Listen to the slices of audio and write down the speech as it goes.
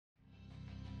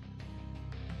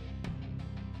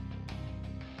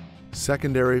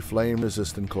Secondary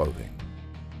flame-resistant clothing.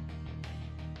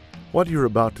 What you're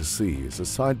about to see is a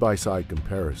side-by-side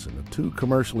comparison of two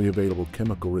commercially available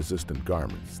chemical-resistant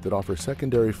garments that offer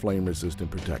secondary flame-resistant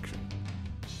protection.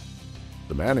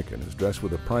 The mannequin is dressed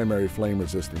with a primary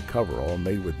flame-resistant coverall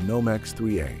made with Nomex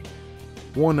 3A,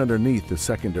 worn underneath the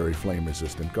secondary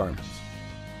flame-resistant garments.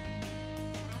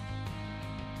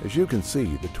 As you can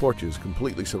see, the torches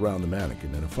completely surround the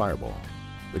mannequin in a fireball.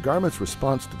 The garment's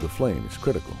response to the flame is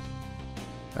critical.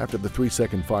 After the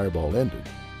 3-second fireball ended,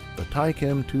 the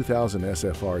Tychem 2000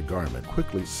 SFR garment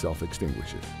quickly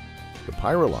self-extinguishes. The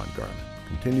Pyrolon garment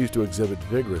continues to exhibit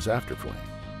vigorous afterflame,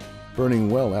 burning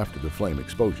well after the flame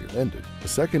exposure ended. The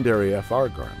secondary FR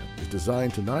garment is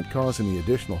designed to not cause any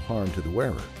additional harm to the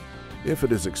wearer if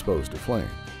it is exposed to flame.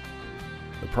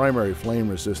 The primary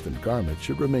flame-resistant garment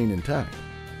should remain intact.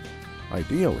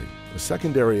 Ideally, the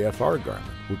secondary FR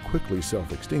garment would quickly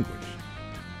self-extinguish.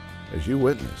 As you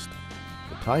witnessed,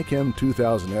 the Tychem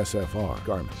 2000 SFR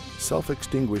garment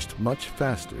self-extinguished much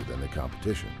faster than the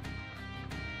competition.